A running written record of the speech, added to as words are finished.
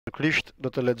Krisht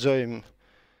do të lexojmë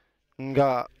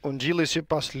nga Ungjilli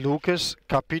sipas Lukës,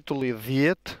 kapitulli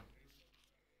 10,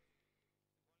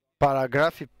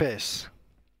 paragrafi 5.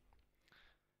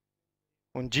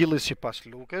 Ungjilli sipas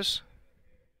Lukës,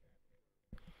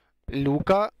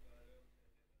 Luka,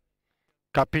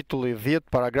 kapitulli 10,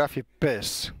 paragrafi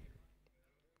 5.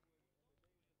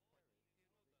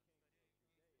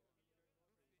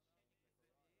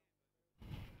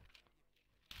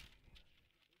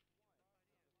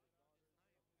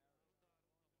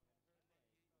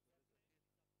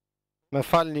 Me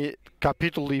falni,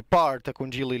 kapitulli I parë të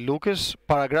Ungjilli I Lukës,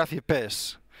 paragrafi 5.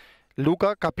 Luka,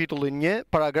 kapitulli 1,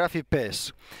 paragrafi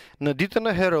 5. Në ditën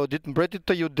e Herodit, mbretit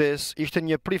të Judes, ishte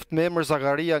një prift me emër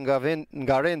Zakaria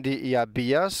nga rendi I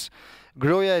Abias.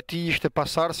 Groja e tij ishte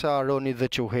pasardhse e Aronit dhe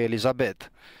quhej Elizabet,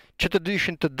 që të dy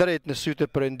ishin të drejtë në sytë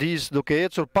e Perëndis, duke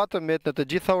ecur pa tëmet në të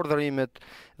gjitha urdhërimet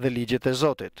dhe ligjet e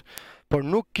Zotit. Por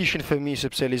nuk kishin fëmijë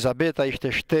sepse Elizabeta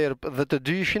ishte shterp dhe të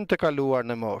dy ishin të kaluar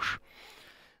në moshë.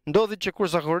 Ndodhi që kur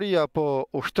Zakaria po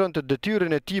ushtronte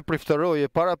detyrën e tij priftëroje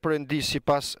para Perëndis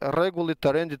sipas rregullit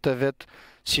të rendit të vet,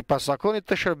 sipas zakonit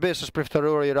të shërbesës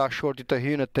priftërore I ra shorti të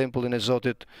hyjë në tempullin e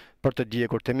Zotit për të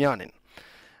djegur temjanin.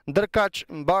 Ndërkaq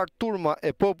mbar turma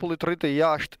e popullit rritej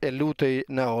jashtë e lutej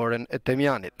në orën e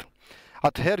temjanit.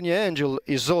 Atëherë një engjëll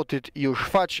I Zotit ju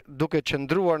shfaq duke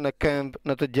qëndruar në këmbë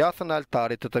në të djathën e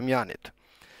altarit të temjanit.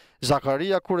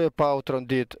 Zakaria kur e pa u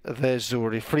trondit dhe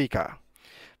zuri frika.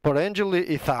 Por engjëlli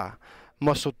I tha: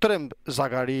 "Mos u tremb,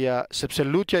 Zakaria, sepse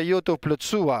lutja jote u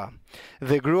plotësua,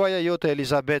 dhe gruaja jote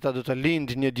Elizabeta do të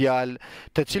lindë një djalë,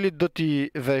 të cilit do t'i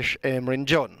vesh emrin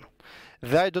Gjon.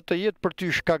 Dhe ai do të jetë për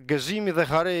ty shkak gëzimi dhe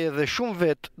hareje dhe shumë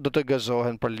vetë do të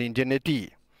gëzohen për lindjen e tij.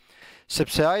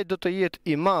 Sepse ai do të jetë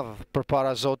I madh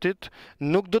përpara Zotit,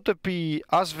 nuk do të pijë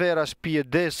as verë as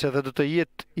pijedese dhe do të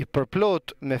jetë I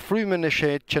përplot me frymën e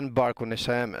shenjtë që në barkun e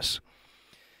Semes.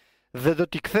 Dhe do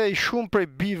t'i kthej shumë prej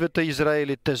bijve të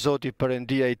Izraelit te Zoti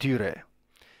Perëndia I tyre.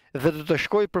 Dhe do të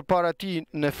shkoj përpara tij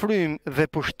në frymë dhe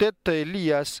pushtet të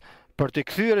Elias për të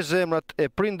kthyer zemrat e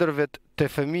prindërve te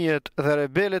fëmijët dhe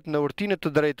rebelet në urtinë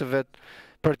të drejtëve,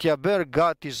 për t'ia bërë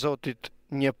gati Zotit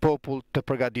një popull të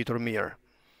përgatitur mirë."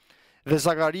 Dhe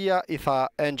Zakaria I tha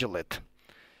engjëllit: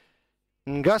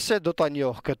 "Nga se do ta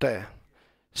njoh këtë,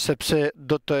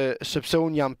 sepse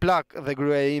unë jam plak dhe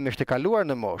gruaja ime është e kaluar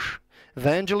në moshë." Dhe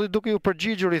engjëlli duke u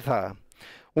përgjigjur I tha: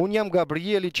 "Unë jam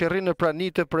Gabrieli që rri në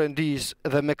praninë e Perëndis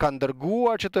dhe më ka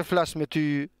dërguar që të flas me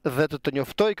ty dhe të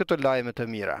njoftoj këto lajme të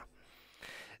mira.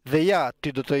 Dhe ja,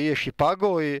 ti do të jesh I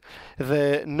pagoj dhe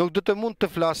nuk do të mund të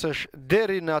flasësh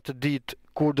deri në atë ditë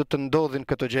kur do të ndodhin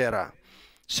këto gjëra,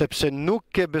 sepse nuk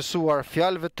ke besuar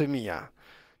fjalëve të mia,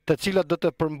 të cilat do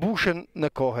të përmbushen në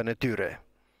kohën e tyre."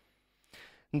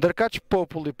 Ndërkaq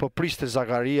populli po priste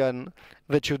Zakarian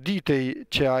dhe çuditej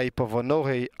që ai po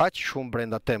vonohej aq shumë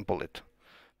brenda tempullit.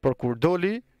 Por kur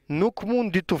doli, nuk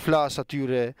mundi t'u flas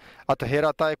atyre, atëherë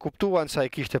ata e kuptuan se ai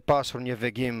kishte pasur një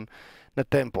vegim në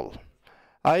tempull.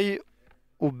 Ai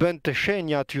u bën të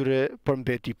shenja atyre për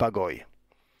mbeti I pagoj.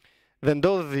 Dhe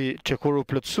ndodhi që kur u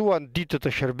plotësuan ditët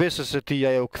e shërbesës së tij,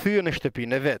 ai u kthye në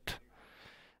shtëpinë e vet.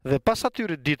 Dhe pas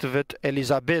atyre ditëve,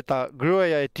 Elizabeta,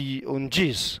 gruaja e tij, u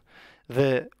ngjis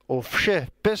dhe u fsheh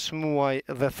 5 muaj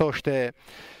dhe thoshte: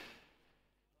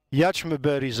 "Ja që më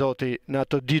bëri Zoti në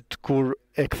ato ditë kur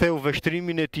e ktheu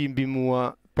vështrimin e tij mbi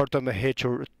mua për të më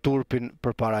hequr turpin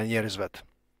përpara njerëzve."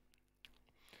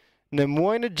 Në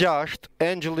muajin e 6,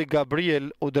 engjëlli Gabriel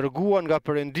u dërgua nga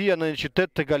Perëndia në një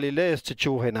qytet të Galileës që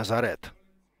quhej Nazaret,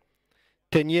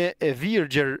 te një e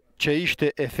virgjër që ishte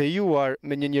e fejuar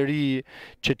me një njeri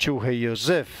që quhej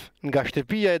Jozef, nga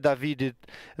shtëpia e Davidit,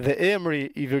 dhe emri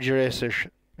I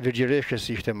virgjëreshës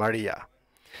ishte Maria.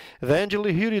 Dhe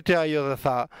engjëlli hyri te ajo dhe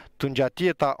tha: "Tu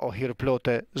ngjatjeta o hir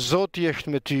plote, Zoti është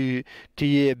me ty, ti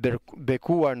je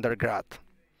bekuar ndër gratë."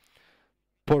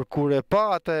 Por kur e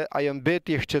pa atë, ajo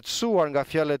mbeti I shqetësuar nga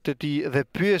fjalët e tij dhe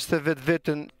pyeste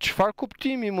vetveten çfarë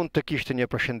kuptimi mund të kishte një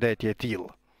përshëndetje e tillë.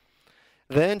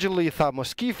 Dhe engjëlli I tha: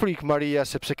 "Mos ki frikë Maria,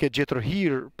 sepse ke gjetur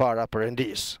hir para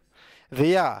Perëndis. Dhe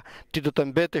ja, ti do të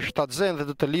mbetesh shtatzën dhe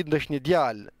do të lindësh një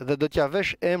djalë dhe do t'ja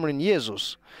vesh emrin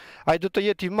Jezus. Ai do të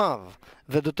jetë I madh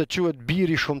dhe do të quhet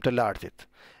biri I shumë të lartit.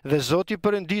 Dhe Zoti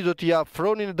Perëndi do t'i jap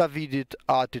fronin e Davidit,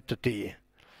 atit të tij.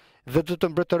 Dhe do të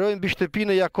mbretërojë mbi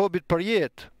shtëpinë e Jakobit për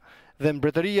jetë, dhe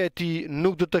mbretëria e tij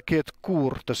nuk do të ketë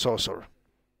kurrë të sosur."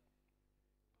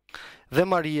 Dhe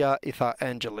Maria I tha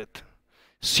engjëllit: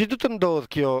 "Si do të ndodh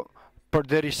kjo,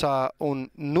 përderisa unë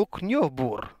nuk njoh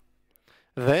burr?"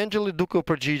 Dhe engjëlli duke u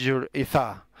përgjigjur I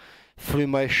tha: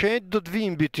 "Fryma e shenjtë do të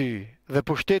vijë mbi ty dhe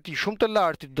pushteti I shumë të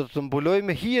lartit do të mbulojë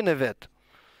me hijen e vet.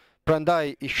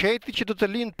 Prandaj i sheti që do të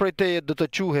lindë prej teje do të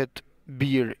quhet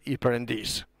bir i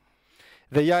Perëndis.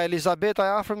 Dhe ja Elizabeta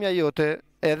e afërmja jote,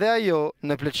 edhe ajo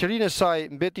në pleqërinë e saj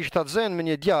mbeti shtatëzen me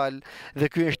një djalë dhe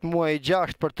ky është muaji i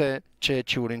 6 për të që e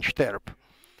qurin shterp.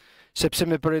 Sepse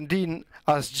me Perëndin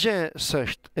asgjë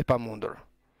s'është e pamundur.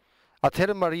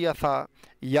 Atëherë Maria tha,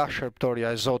 ja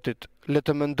shërptorja e Zotit, le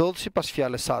të më ndodhë sipas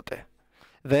fjalës sate.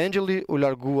 Dhe engjëlli u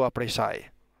largua prej saj.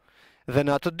 Dhe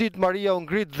në atë ditë Maria u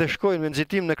ngrit dhe shkoi me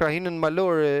nxitim në krahinën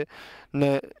malore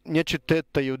në një qytet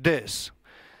të Judes.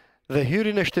 Dhe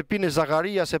hyri në shtëpinë e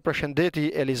Zakarias e përshëndeti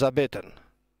Elizabetën.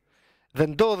 Dhe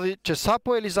ndodhi që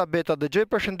sapo Elizabeta dëgjoi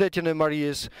përshëndetjen e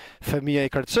Marijës, fëmia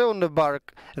i kërceu në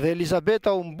bark dhe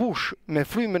Elizabeta u mbush me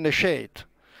frymën e shejtë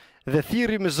dhe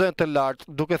thirrri me zënë të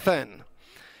lartë duke thënë: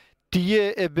 Ti je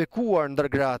e bekuar ndër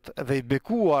gratë dhe i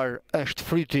bekuar është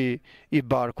fryti i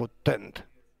barkut tënd.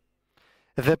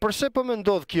 Dhe përse po më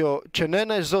ndodh kjo që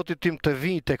nëna e Zotit tim të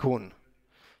vijë tek unë?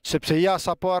 Sepse ja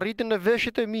sapo arriti në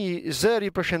veshjet e mi zëri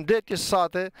i përshëndetjes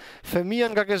sate, fëmia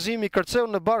nga gëzimi kërceu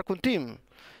në barkun tim.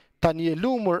 Tani e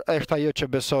lumur është ajo që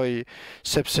besoi,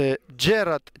 sepse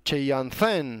gjërat që janë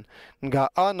thënë nga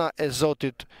ana e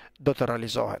Zotit do të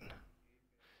realizohen.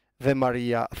 Dhe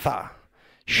Maria tha: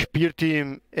 Shpirti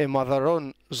im e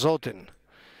madhëron Zotin,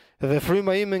 dhe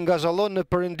fryma ime ngazallon në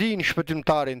Perëndin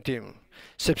shpëtimtarin tim,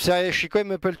 sepse ai e shikoi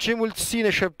me pëlqim ulësinë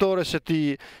e shërptores së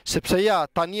tij, sepse ja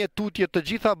tani e tutje të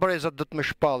gjitha brezat do të më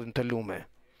shpallin të lume.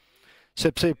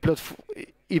 Sepse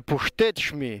i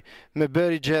pushtetshmi me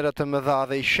bëri gjëra të mëdha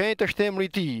dhe i shenjtë është emri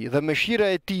i tij dhe mëshira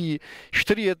e tij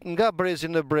shtrihet nga brezi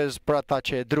në brez për ata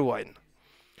që e druajnë.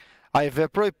 Ai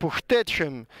veproi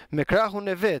pushtetshëm me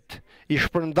krahun e vet, i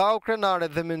shpërndau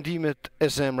krenaret dhe mendimet e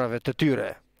zemrave të tyre.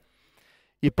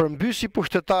 I përmbysi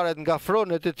pushtetaret nga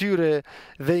fronet e tyre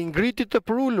dhe i ngriti të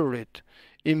përulurit,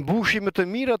 i mbushi me të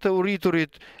mirat e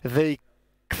urriturit dhe i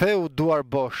ktheu duar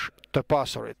bosh të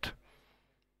pasurit.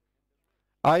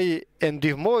 Ai e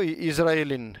ndihmoi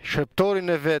Izraelin, shërptorin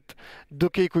e vet,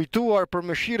 duke i kujtuar për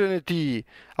mëshirën e tij,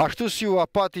 ashtu si u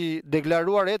apati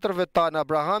deklaruar etërve tanë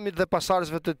Abrahamit dhe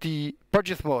pasardhësve të tij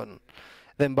përgjithmonë.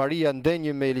 Dhe mbaria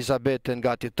ndenjë me Elizabetën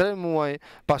gati 3 muaj,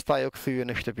 pastaj u kthye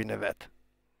në shtëpinë e vet.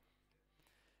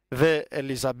 Dhe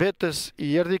Elizabetës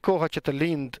i erdhi koha që të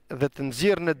lindë dhe të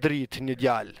nxjerrë në dritë një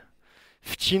djalë.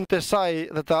 Fëqinjtë e saj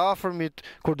dhe të afërmit,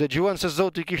 kur dëgjuan se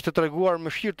Zoti kishte treguar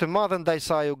mëshirë të madhe ndaj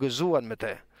saj, u gëzuan me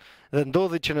te. Dhe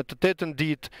ndodhi që në të 8-ën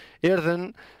ditë erdhen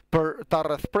për ta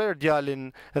rrethprer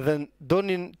djalin dhe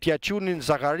donin t'ia qunin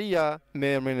Zakaria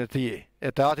me emrin e tij,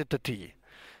 e të atit të tij.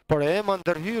 Por e ema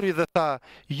ndërhyri dhe tha: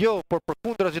 Jo, por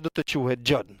përkundrazi do të quhet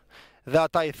Gjon. Dhe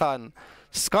ata i thanë: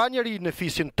 S'ka njeri në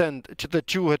fisin tënd që të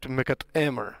quhet me këtë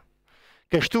emër.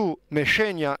 Kështu me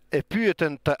shenja e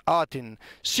pyetën të atin: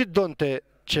 Si donte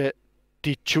që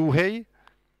ti quhej?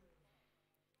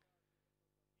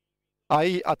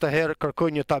 Ai atëherë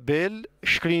kërkoi një tabel,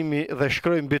 shkrimi dhe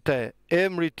shkroi mbi të: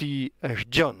 Emri i tij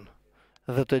është Gjon.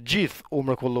 Dhe të gjithë u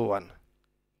mrekulluan.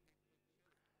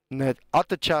 Në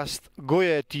atë çast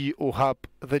goja e tij u hap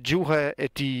dhe gjuha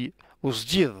e tij u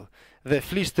zgjidh dhe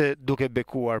fliste duke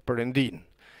bekuar Perëndin.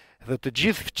 Dhe të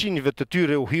gjithë fëqinjve të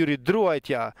tyre u hyri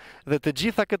druajtja dhe të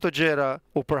gjitha këto gjëra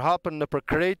u përhapën në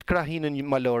përkrejt krahinën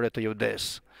malore të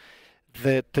Judes.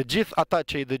 Dhe të gjithë ata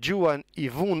që i dëgjuan i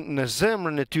vunë në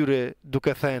zemrën e tyre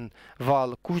duke thënë: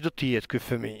 Vallë, kush do të jetë ky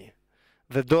fëmijë?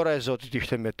 Dhe dora e Zotit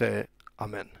ishte me te.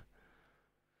 Amen.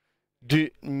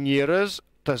 2 njerëz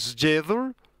të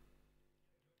zgjedhur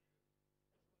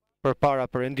përpara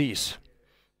Perëndis.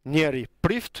 Njeri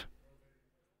prift,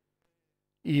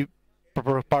 i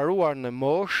përparuar në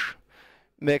mosh,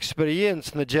 me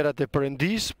eksperiencë në gjërat e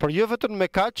Perëndis, por jo vetëm me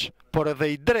kaq, por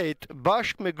edhe i drejt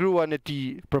bashkë me gruan e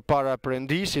tij përpara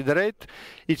Perëndis, i drejt,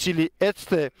 i cili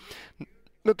ecte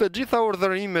në të gjitha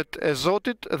urdhërimet e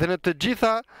Zotit dhe në të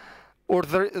gjitha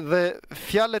dhe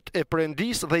fjalët e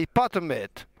Perëndis dhe i pa të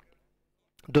met.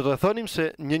 Do të thonim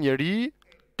se një njeri,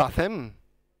 ta them,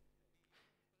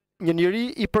 një njeri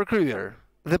i përkryer.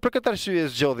 Dhe për këtë arsye e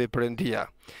zgjodhi Perëndia.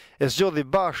 E zgjodhi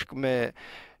bashkë me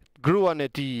gruan e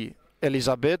tij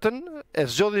Elizabetën, e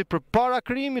zgjodhi përpara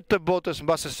krijimit të botës,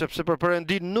 mbase sepse për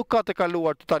Perëndin nuk ka të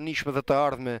kaluar të tanishme dhe të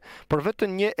ardhme, por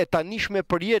vetëm një e tanishme e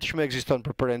përjetshme ekziston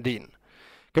për Perëndin.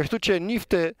 Kështu që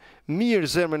nifte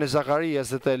mirë zemrën e Zakarias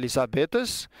dhe të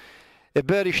Elizabetës, e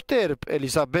bëri shterp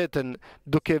Elizabetën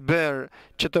duke bërë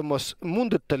që të mos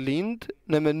mundet të lindë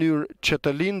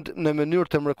në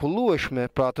mënyrë të mrekullueshme,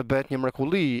 pra të bëhet një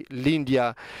mrekulli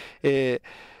lindja e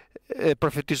e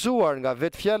profetizuar nga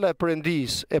vetë fjala e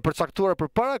Perëndis, e përcaktuar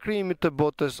përpara krijimit të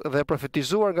botës dhe e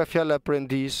profetizuar nga fjala e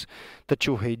Perëndis, të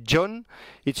quhej Gjon,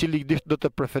 i cili do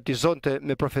të profetizonte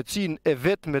me profecinë e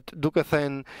vetmet, duke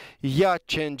thënë: ja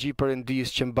qengji i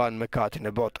Perëndis që mban mëkatin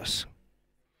e botës.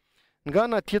 Nga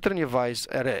ana tjetër një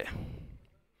vajzë e re,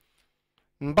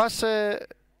 mbase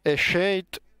e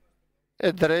shenjtë, e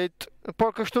drejt,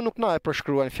 por kështu nuk na e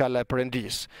përshkruan fjala e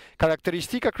Perëndis.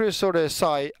 Karakteristika kryesore e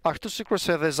saj, ashtu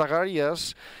sikurse edhe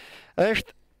Zakarias,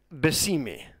 është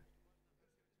besimi.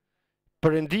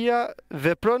 Perëndia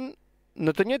vepron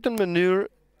në të njëjtën mënyrë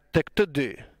tek të dy.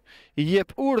 I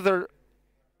jep urdhër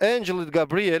engjëllit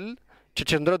Gabriel, që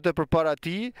qëndronte përpara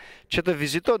tij, që të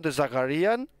vizitonte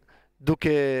Zakarian,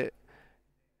 duke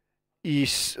i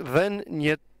dhënë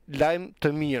një lajm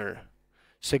të mirë,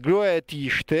 se gruaja e tij i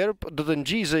shterp do të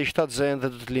ngjizej 7 zenë dhe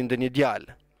do të lindë një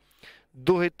djalë.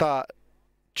 Duhet ta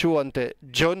quante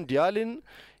Gjon djalin,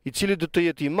 i cili do të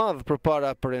jetë i madh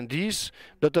përpara Perëndis,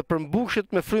 do të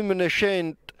përmbushet me frymën e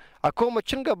shenjtë akoma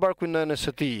që nga barku i nënës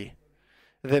së tij.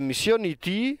 Dhe misioni i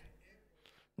tij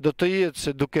do të jetë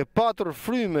se duke patur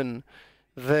frymën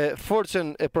dhe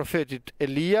forcën e profetit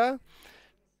Elia,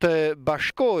 të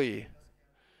bashkojë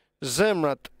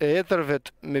zemrat e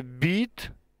etërvet me bijtë,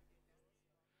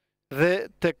 dhe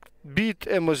tek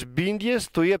bijtë e mosbindjes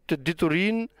të jep të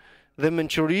diturinë dhe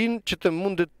mençurinë që të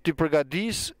mundet t'i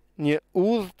përgatisë një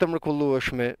udhë të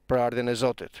mrekullueshme për ardhen e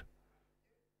Zotit.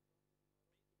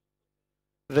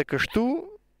 Dhe kështu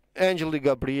engjëlli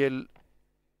Gabriel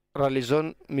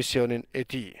realizon misionin e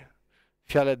tij.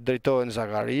 Fjalët drejtohen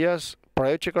Zakarias, por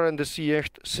ajo që ka rëndësi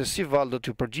është se si vallë do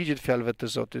t'u përgjigjet fjalëve të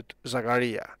Zotit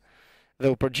Zakaria. Dhe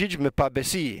u përgjigj me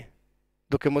pabesi,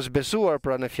 duke mos besuar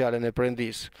pra në fjalën e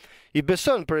Perëndis. I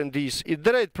beson Perëndis, i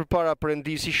drejt përpara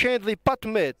Perëndis, i shenjtë dhe i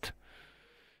patmet,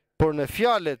 por në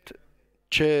fjalët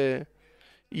që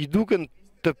i duken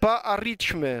të pa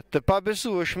arritshme, të pa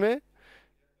besueshme,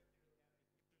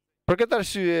 për këtë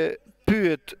arsye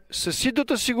pyet se si do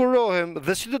të sigurohem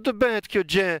dhe si do të bëhet kjo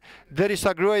gjë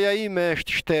derisa gruaja ime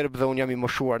është shterp dhe unë jam i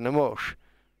moshuar në moshë.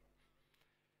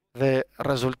 Dhe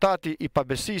rezultati i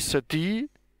pabesisë së tij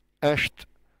është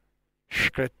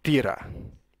shkretira.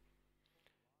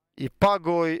 I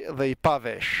pagoj dhe i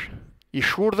pavesh, i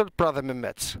shurdhër pra dhe me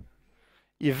mec,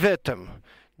 i vetëm,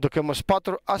 duke mos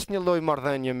patur asnjë lloj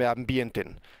marrëdhënie me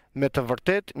ambientin, me të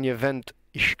vërtet një vend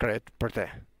i shkret për te.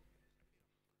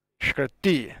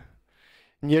 Shkreti,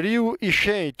 njeriu i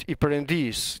shenjtë i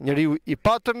Perëndis, njeriu i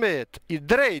patëmet, i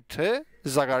drejt,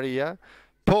 Zakaria,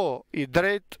 po i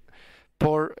drejt,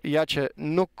 por ja që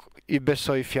nuk i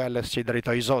besoi fjalës që i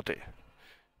drejtoi Zoti,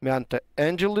 me anë të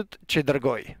engjëllit që i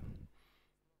dërgoi.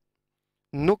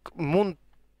 Nuk mund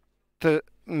të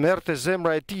merrte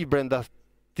zemra e tij brenda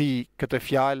tij këtë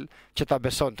fjalë që ta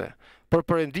besonte, por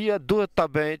Perëndia duhet ta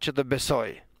bëjë që të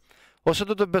besoj. Ose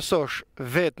do të besosh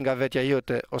vetë nga vetja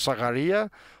jote o Zakaria,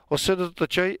 ose do të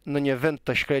çoj në një vend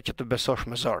të shkret që të besosh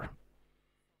me zor.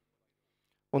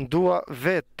 Unë dua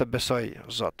vetë të besoj,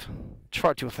 Zot.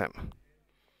 Çfarë t'ju them?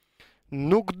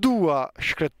 Nuk dua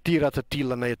shkretira të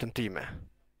tilla në jetën time.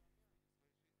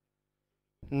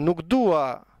 Nuk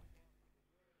dua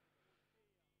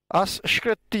as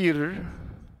shkretir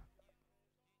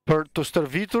për të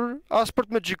stërvitur, as për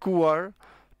të më gjikuar,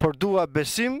 por dua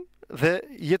besim dhe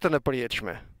jetën e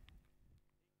përjetshme.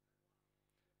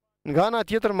 Nga ana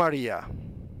tjetër Maria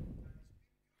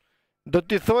do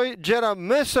t'i thoj gjëra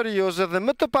më serioze dhe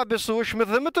më të pabesueshme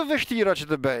dhe më të vështira që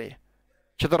të bëj,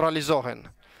 që të realizohen.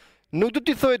 Nuk do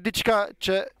t'i thoj diçka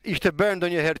që ishte bërë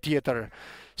ndonjëherë tjetër,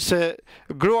 se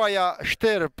gruaja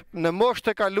shterp në moshë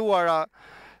të kaluara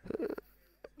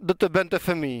do të bënte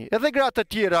fëmijë. Edhe gratë të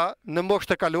tjera në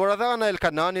moshë të kaluara, edhe ana e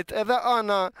Elkananit, edhe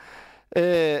ana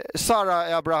e Sara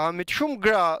e Abrahamit, shumë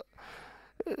gra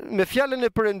me fjalën e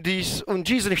Perëndis u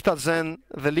ngjizën 7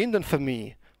 zenë dhe lindën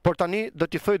fëmijë. Por tani do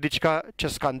t'i thoj diçka që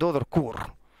s'ka ndodhur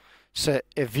kurrë, se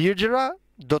e virgjëra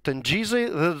do të ngjizej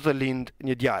dhe do të lindë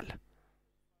një djalë.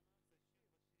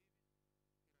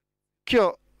 Kjo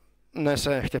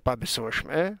nëse është e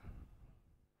pabesueshme,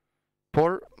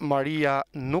 por Maria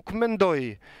nuk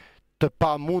mendoi të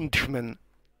pamundshmen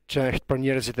që është për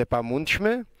njerëzit e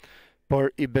pamundshme,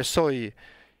 por i besoi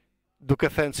duke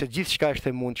thënë se gjithçka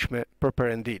është e mundshme për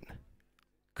Perëndin.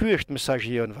 Ky është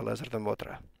mesazhi jon, vëllezër dhe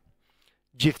motra.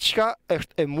 Gjithçka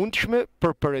është e mundshme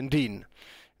për Perëndin.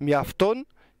 Mjafton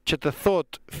që të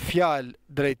thot fjalë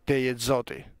drejt teje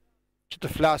Zoti, që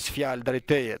të flas fjalë drejt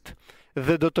teje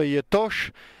dhe do të jetosh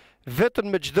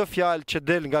vetëm me çdo fjalë që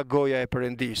del nga goja e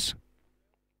Perëndis.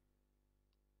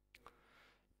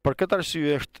 Për këtë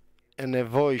arsye është e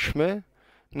nevojshme,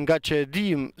 nga që e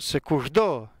dim se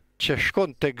kushdo që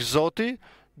shkon tek Zoti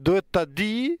duhet ta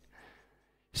di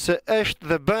se është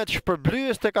dhe bëhet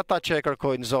shpërblyes tek ata që e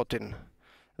kërkojnë Zotin.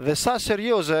 Dhe sa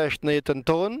serioze është në jetën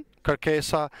tonë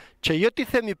kërkesa që jo t'i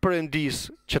themi Perëndis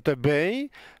që të bëj,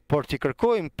 por t'i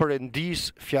kërkojmë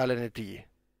Perëndis fjalën e tij.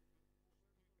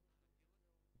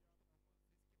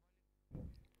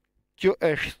 Kjo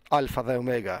është alfa dhe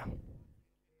omega.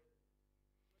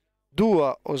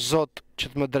 Dua, o Zot, që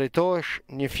të më drejtohesh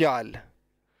një fjalë.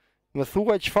 Më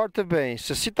thuaj çfarë të bëj,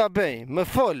 se si ta bëj, më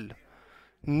fol.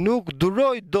 Nuk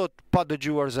duroj dot pa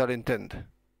dëgjuar zërin tënd.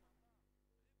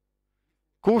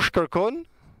 Kush kërkon,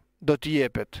 do t'i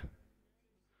jepet.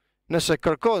 Nëse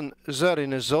kërkon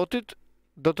zërin e Zotit,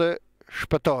 do të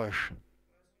shpëtohesh.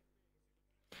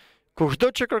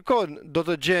 Kushdo që kërkon, do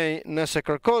të gjej, nëse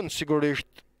kërkon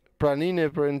sigurisht praninë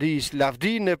e Perëndis,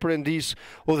 lavdinë e Perëndis,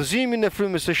 udhëzimin e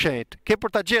frymës së shenjtë, ke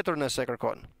për ta gjetur nëse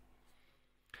kërkon.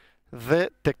 Dhe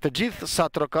tek të gjithë sa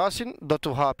trokasin do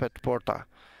t'u hapet porta.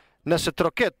 Nëse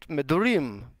troket me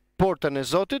durim portën e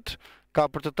Zotit, ka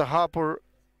për të hapur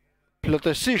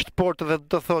plotësisht portë dhe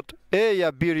të thot,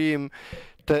 eja biri im,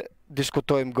 të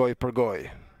diskutojmë gojë për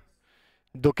gojë.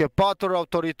 Duke patur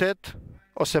autoritet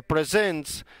ose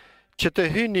prezencë që të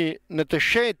hyni në të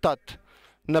shenjtat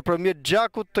nëpërmjet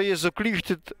gjakut të Jezu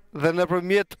Krishtit dhe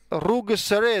nëpërmjet rrugës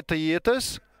së re të jetës,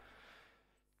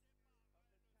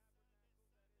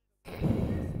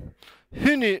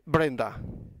 hyni brenda.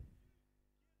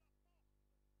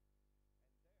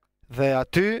 Dhe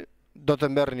aty do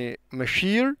të merrni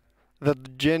mëshirë dhe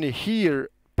të gjeni hir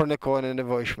për në kohën e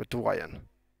nevojshme tuajën.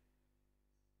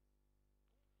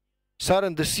 Sa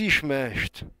rëndësishme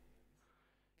është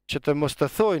që të mos të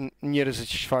thojnë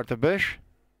njerëzit çfarë të bësh,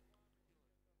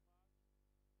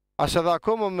 as edhe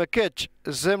akoma më keq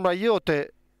zemra jote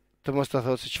të mos të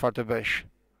thotë se çfarë të bësh.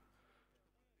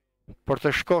 Por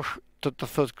të shkosh të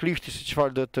thotë Krishti se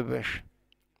çfarë do të bësh.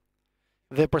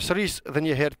 Dhe përsëris dhe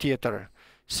një herë tjetër,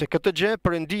 se këtë gjë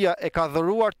Perëndia e ka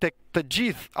dhëruar tek të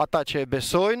gjithë ata që e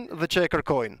besojnë dhe që e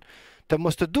kërkojnë. Të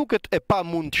mos të duket e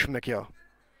pamundshme kjo.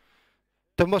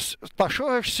 Të mos ta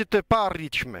shohësh si të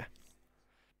paarritshme,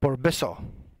 por beso.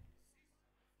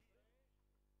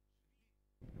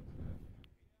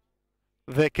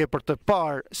 Dhe ke për të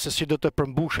parë se si do të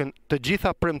përmbushen të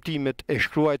gjitha premtimet e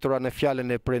shkruajtura në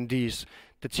fjalën e Perëndis,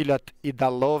 të cilat i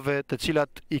dallove, të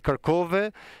cilat i kërkove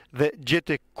dhe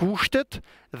gjete kushtet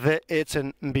dhe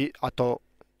ecën mbi ato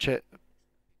që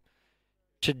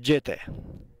gjete.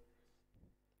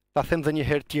 Ta them dhe një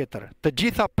herë tjetër, të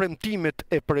gjitha premtimet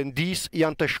e Perëndis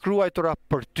janë të shkruajtura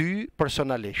për ty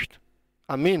personalisht.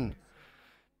 Amin.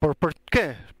 Por për kë?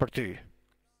 Për ty.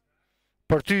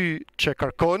 Për ty që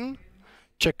kërkon,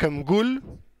 që këmbgul,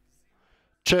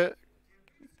 që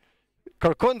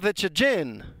kërkon dhe që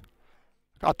gjen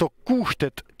ato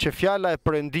kushtet që fjala e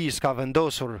Perëndis ka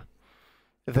vendosur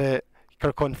dhe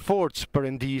kërkon forcë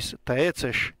Perëndis të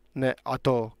ecësh në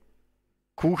ato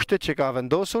kushtet që ka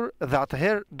vendosur dhe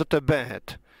atëherë do të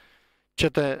bëhet që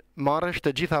të marrësh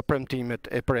të gjitha premtimet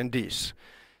e Perëndis,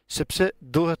 sepse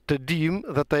duhet të dim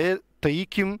dhe të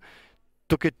ikim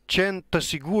duke qenë të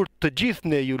sigurt të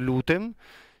gjithë ne ju lutem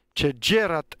që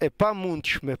gjërat e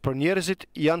pamundshme për njerëzit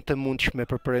janë të mundshme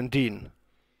për Perëndin.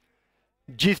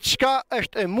 Gjithçka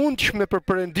është e mundshme për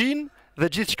Perëndin dhe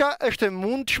gjithçka është e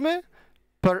mundshme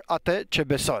për atë që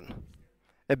beson.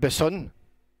 E beson?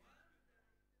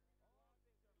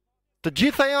 Të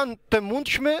gjitha janë të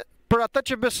mundshme për atë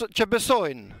që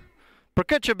besojnë. Për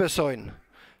këtë që besojnë?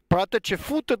 Për atë që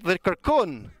futet dhe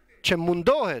kërkon, që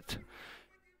mundohet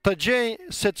të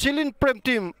gjejë se cilin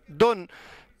premtim don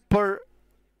për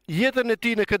jetën e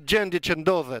tij në këtë gjendje që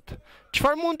ndodhet.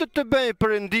 Çfarë mund të bëjë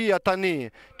Perëndia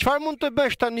tani? Çfarë mund të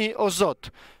bësh tani o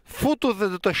Zot? Futu dhe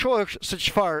do të shohësh se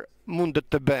çfarë mund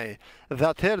të bëj. Dhe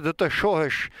atëherë do të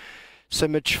shohësh se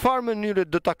me çfarë mënyre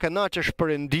do ta kënaqësh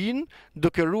Perëndin,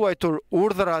 duke ruajtur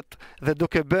urdhrat dhe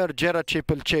duke bërë gjërat që i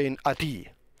pëlqejnë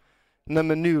atij. Në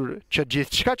mënyrë që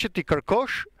gjithçka që ti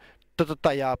kërkosh të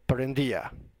ta jap Perëndia.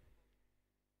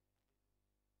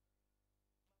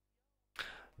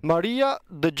 Maria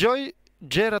dëgjoi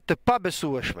gjërat të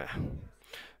pabesueshme.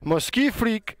 Mos ki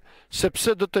frikë,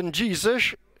 sepse do të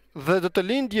ngjisesh dhe do të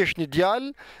lindjesh një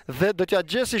djalë dhe do t'ja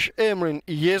gjesish emrin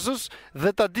Jezus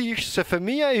dhe ta dish se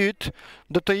fëmia e yt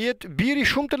do të jetë biri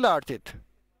shumë të lartit.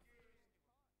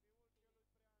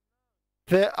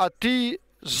 Dhe atij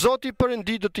Zoti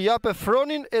Perëndi do t'i japë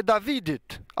fronin e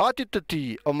Davidit, atit të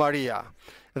tij, o Maria,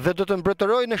 dhe do të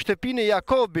mbretërojë në shtëpinë e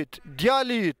Jakobit,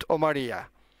 djali i yt, o Maria.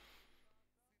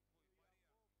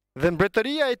 Dhe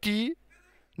mbretëria e tij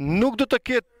nuk do të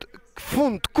ketë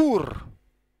fund kurrë.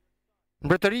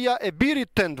 Mbretëria e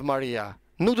birit tënd, Maria,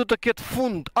 nuk do të ketë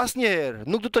fund asnjëherë,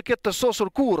 nuk do të ketë të sosur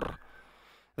kurrë.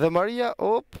 Dhe Maria,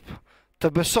 të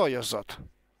besoj o Zot.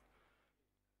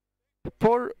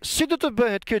 Por si do të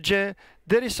bëhet kjo gjë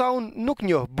derisa unë nuk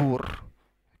njoh burr?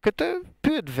 Këtë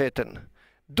pyet veten.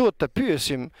 Duhet të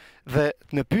pyesim dhe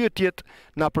në pyetjet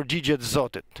na përgjigjet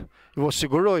Zotit. Ju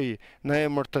siguroj në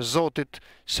emër të Zotit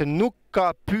se nuk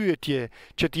ka pyetje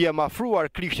që t'i jam afruar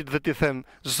Krishtit dhe t'i them,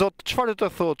 Zot, çfarë do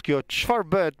të thotë kjo, çfarë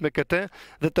bëhet me këtë,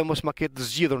 dhe të mos ma ketë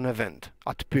zgjidhur në vend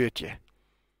atë pyetje.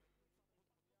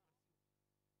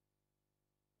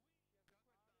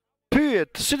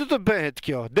 Pyet, si do të bëhet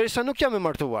kjo, derisa nuk jam e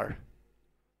martuar?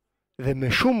 Dhe me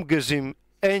shumë gëzim,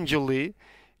 engjëlli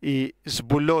i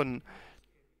zbulon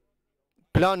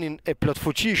planin e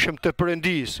plotfuqishëm të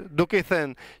Perëndis, duke i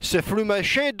thënë se fryma e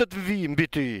shenjtë do të vijë mbi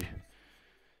ty.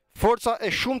 Forca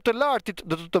e shumë të lartit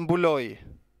do të mbuloj.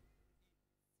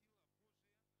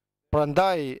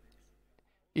 Prandaj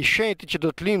i shenjti që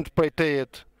do të lind prej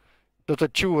tejet do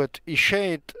të quhet i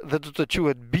shenjtë dhe do të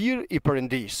quhet bir i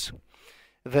Perëndis.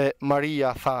 Dhe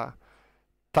Maria tha,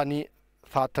 tani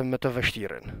thatë me të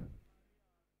vështirën.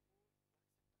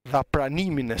 Dha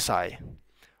pranimin e saj.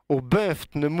 U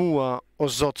bëft në mua, o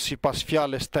Zot, si pas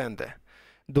fjales tënde,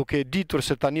 duke e ditur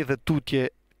se tani dhe tutje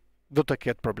do të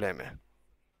ketë probleme.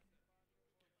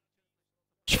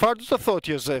 Çfarë do të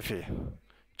thotë Jozefi?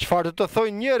 Çfarë do të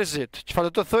thojnë njerëzit? Çfarë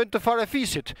do të thojnë të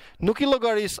farefisit? Nuk i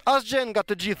llogaris asgjë nga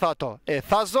të gjitha ato. E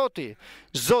tha Zoti,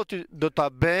 Zoti do ta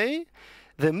bëj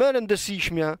dhe më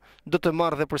rëndësishmja do të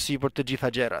marrë dhe përsipër të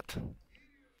gjitha gjërat.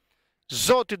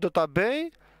 Zoti do ta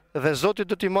bëj dhe Zoti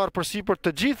do t'i marrë përsipër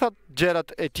të gjitha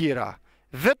gjërat e tjera.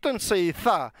 Vetëm se i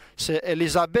tha se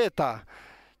Elizabeta,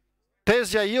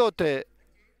 tezja jote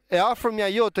e afërmja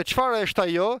jote, çfarë është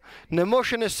ajo, në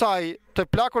moshën e saj të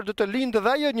plakur do të lindë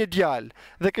dhe ajo një djalë,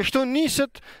 dhe kështu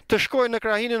niset të shkojë në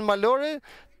krahinën malore,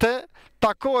 të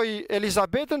takoj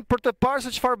Elizabetën për të parë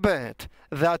se çfarë bëhet,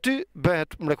 dhe aty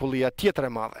bëhet mrekullia tjetër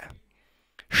e madhe.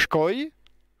 Shkoj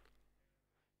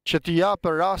që t'i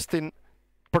japë rastin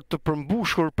për të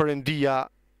përmbushur Perëndia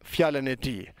fjalën e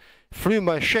tij.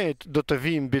 Fryma e shenjtë do të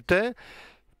vijë mbi te,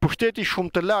 pushteti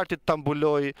shumë të lartit ta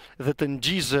mbuloj dhe të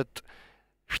ngjizet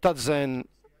shtatzen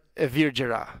e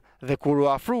virgjëra. Dhe kur u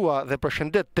afrua dhe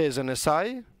përshëndet tezën e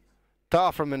saj, të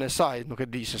afërmen e saj, nuk e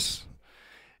disës,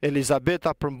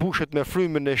 Elizabeta përmbushet me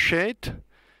frymën e shenjtë,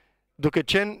 duke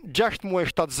qenë 6 muaj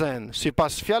shtatzen, si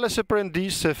pas fjales e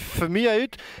Perëndis se fëmia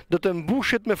yt do të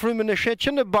mbushet me frymën e shenjtë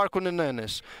që në barkun e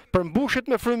nënës. Përmbushet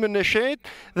me frymën e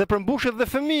shenjtë dhe përmbushet dhe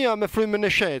fëmia me frymën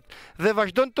e shenjtë. Dhe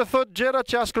vazhdon të thot gjëra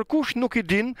që as kërkush nuk i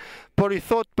din, por i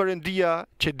thot Perëndia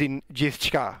që din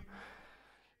gjithçka.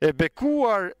 E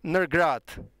bekuar ndër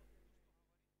gratë.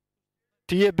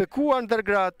 Ti je bekuar ndër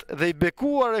gratë dhe i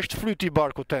bekuar është fryti i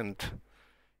barkut tënd.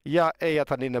 Ja eja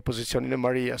tani në pozicionin e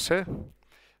Marias,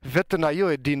 vetën ajo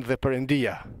e din dhe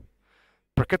Perëndia.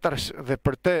 Për këtë dhe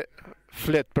për te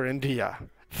flet Perëndia.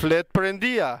 Flet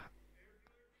Perëndia.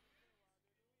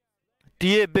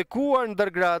 Ti je bekuar ndër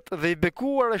gratë dhe i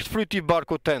bekuar është fryti i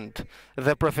barkut tënd,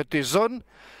 dhe profetizon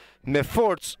me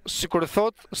forcë, sikur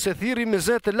thot, se thirri me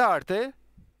zë të lartë.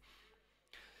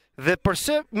 Dhe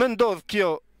përse më ndodh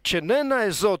kjo që nëna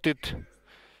e Zotit,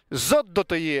 Zot do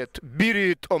të jetë biri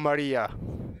yt o Maria,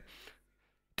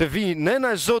 të vi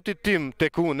nëna e Zotit tim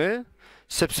tek unë,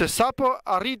 sepse sapo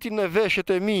arriti në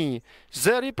veshët e mi,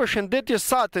 zëri përshëndetje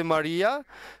sate Maria,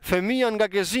 fëmia nga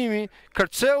gëzimi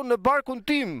kërceu në barkun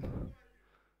tim.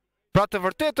 Pra të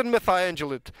vërtetën me tha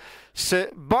engjëllit, se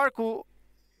barku,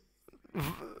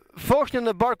 foshnjë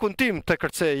në barkun tim të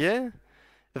kërceje,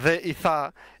 dhe i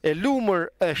tha, e lumër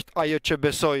është ajo që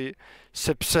besoj,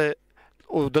 sepse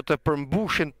do të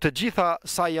përmbushin të gjitha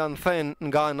sa janë thënë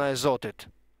nga ana e Zotit.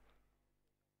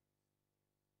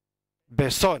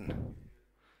 Beson,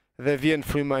 dhe vjen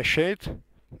fryma e shenjtë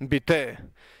mbi te,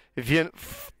 vjen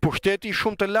pushteti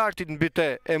shumë të lartit mbi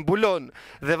te, e mbulon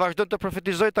dhe vazhdon të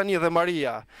profetizoj tani dhe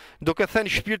Maria, duke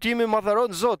thënë shpirti im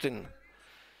madhëron Zotin.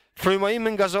 Fryma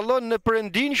ime ngazëllon në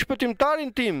Perëndin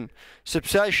shpëtimtarin tim,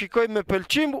 sepse ai shikoi me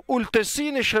pëlqim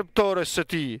ultësinë e shërptores së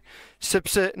tij,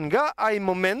 sepse nga ai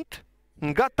moment,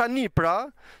 nga tani pra,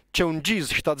 që u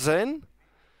ngjiz shtatzen,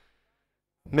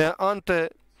 me anë të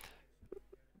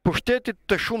pushtetit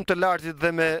të shumë të lartit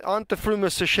dhe me anë të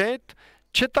frymës së shenjtë,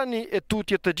 që tani e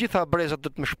tutje të gjitha brezat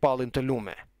do të më shpallin të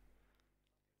lume.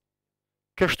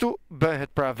 Kështu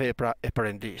bëhet pra vepra e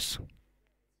Perëndis.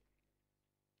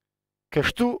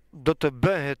 Kështu do të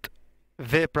bëhet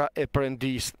vepra e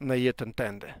Perëndis në jetën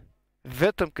tënde.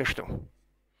 Vetëm kështu.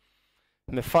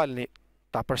 Me falni,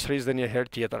 ta përsëris dhe një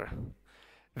herë tjetër.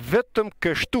 Vetëm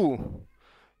kështu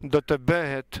do të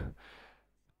bëhet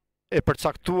e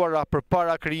përcaktuara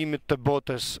përpara krijimit të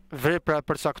botës, vepra e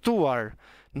përcaktuar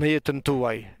në jetën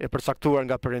tuaj, e përcaktuar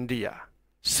nga Perëndia.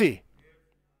 Si?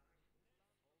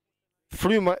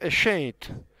 Fryma e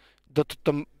shenjtë do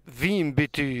të vijë mbi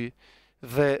ty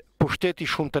dhe pushteti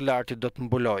shumë të lartit do të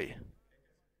mbuloj.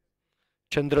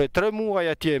 Qëndroi 3 muaj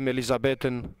atje me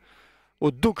Elizabetën,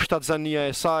 u duk shtatzania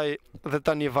e saj dhe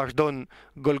tani vazhdon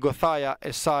Golgothaja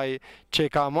e saj që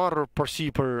e ka marrur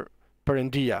përsipër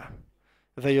Perëndia.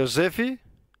 Dhe Jozefi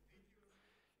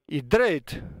i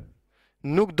drejt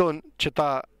nuk don që ta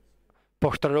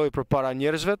poshtëroj përpara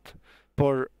njerëzvet,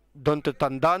 por donte ta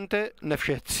ndante në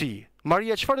fshehtësi.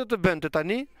 Maria çfarë do të bënte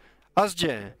tani?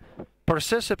 Asgjë.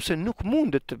 Përse? Sepse nuk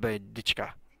mundet të bëjë diçka.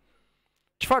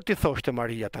 Çfarë ti thoshte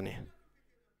Maria tani?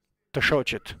 Të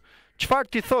shoqit.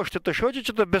 Çfarë ti thoshte të shoqit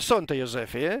që të besonte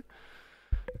Jozefi, e?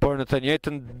 Por në të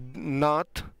njëjtën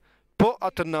natë, po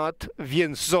atë natë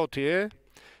vjen Zoti, e?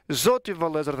 Zoti,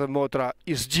 vëllezër dhe motra,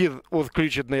 i zgjidh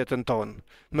udhkryqet në jetën tonë.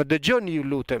 Më dëgjoni ju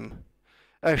lutem.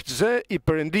 Është zë i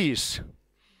Perëndisë.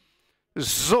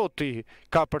 Zoti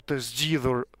ka për të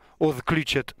zgjidhur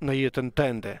udhkryqet në jetën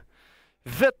tënde.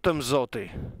 Vetëm Zoti.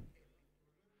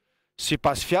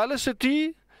 Sipas fjalës së Tij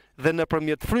dhe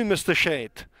nëpërmjet frymës së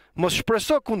shenjtë, mos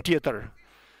shpreso kund tjetër.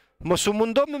 Mos u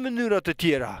mundo me mënyra të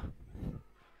tjera.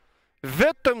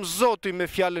 Vetëm Zoti me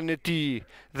fjalën e Tij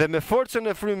dhe me forcën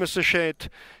e frymës së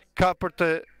shenjtë ka për të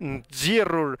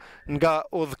nxjerrur nga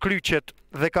udhkryqet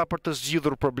dhe ka për të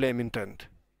zgjidhur problemin tënd.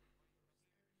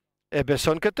 E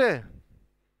beson këtë?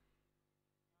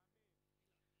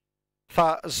 Tha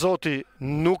Zoti,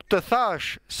 nuk të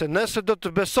thash se nëse do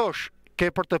të besosh,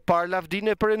 ke për të parë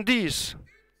lavdinë e Perëndisë.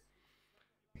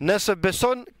 Nëse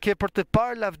beson, ke për të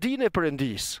parë lavdinë e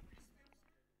Perëndisë.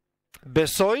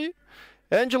 Besoj,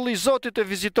 engjëlli i Zotit e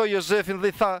vizitoi Jozefin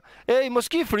dhe i tha, ej, mos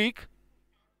ki frikë,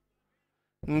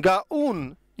 nga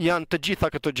unë janë të gjitha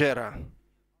këto gjëra.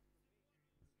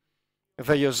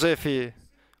 Dhe Jozefi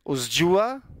u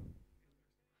zgjua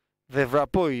dhe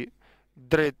vrapoi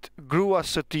drejt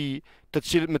gruas së tij,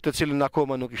 me të cilën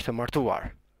akoma nuk ishte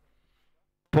martuar.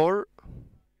 Por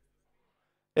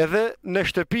edhe në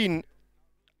shtëpinë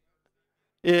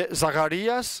e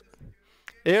Zakarias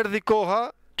erdhi koha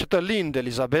që të lindë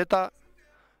Elizabeta.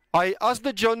 Ai as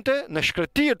dëgjonte në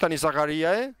shkretir tani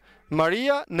Zakaria,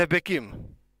 Maria në bekim.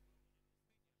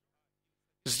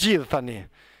 Zgjidh tani,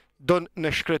 don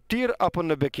në shkretir apo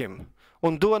në bekim?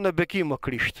 Unë dua në bekim, o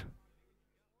Krisht.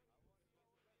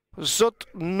 Zot,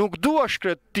 nuk dua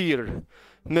shkretir,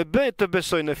 me bëj të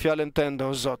besoj në fjalën tënde,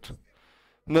 o Zot.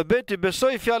 Me bëj të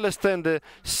besoj fjalës tënde,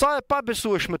 sa e pa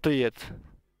besueshme të jetë.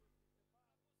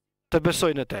 Të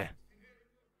besoj në te.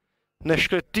 Në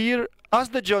shkretir, as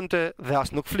dëgjonte dhe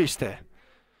as nuk fliste.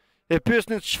 E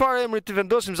pyesnin çfarë emri të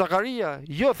vendosim Zakaria?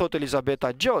 Jo, thot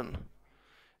Elizabeta, Gjon.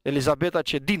 Elizabeta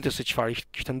që dinte se çfarë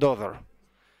kishte ndodhur.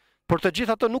 Por të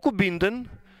gjithë ato nuk u bindën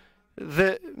dhe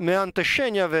me anë të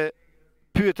shenjave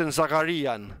pyetën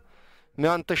Zakarian.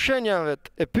 Me anë të shenjave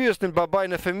e pyesnin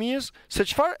babain e fëmijës se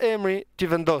çfarë emri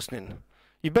t'i vendosnin.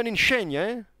 I bënin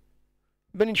shenja,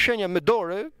 bënin shenja me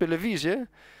dorë, me lëvizje,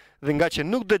 dhe nga që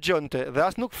nuk dëgjonte dhe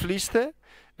as nuk fliste,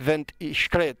 vend i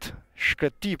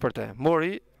shkretipërte,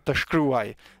 mori të shkruaj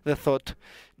dhe thot,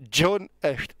 Gjon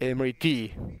është emri i tij.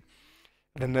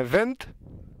 Dhe në vend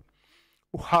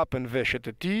u hapen veshët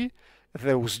e tij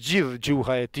dhe u zgjidh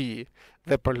gjuha e tij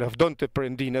dhe përlëvdonte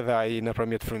Perëndinë dhe ai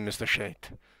nëpërmjet frymës së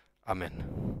shenjtë. Amen.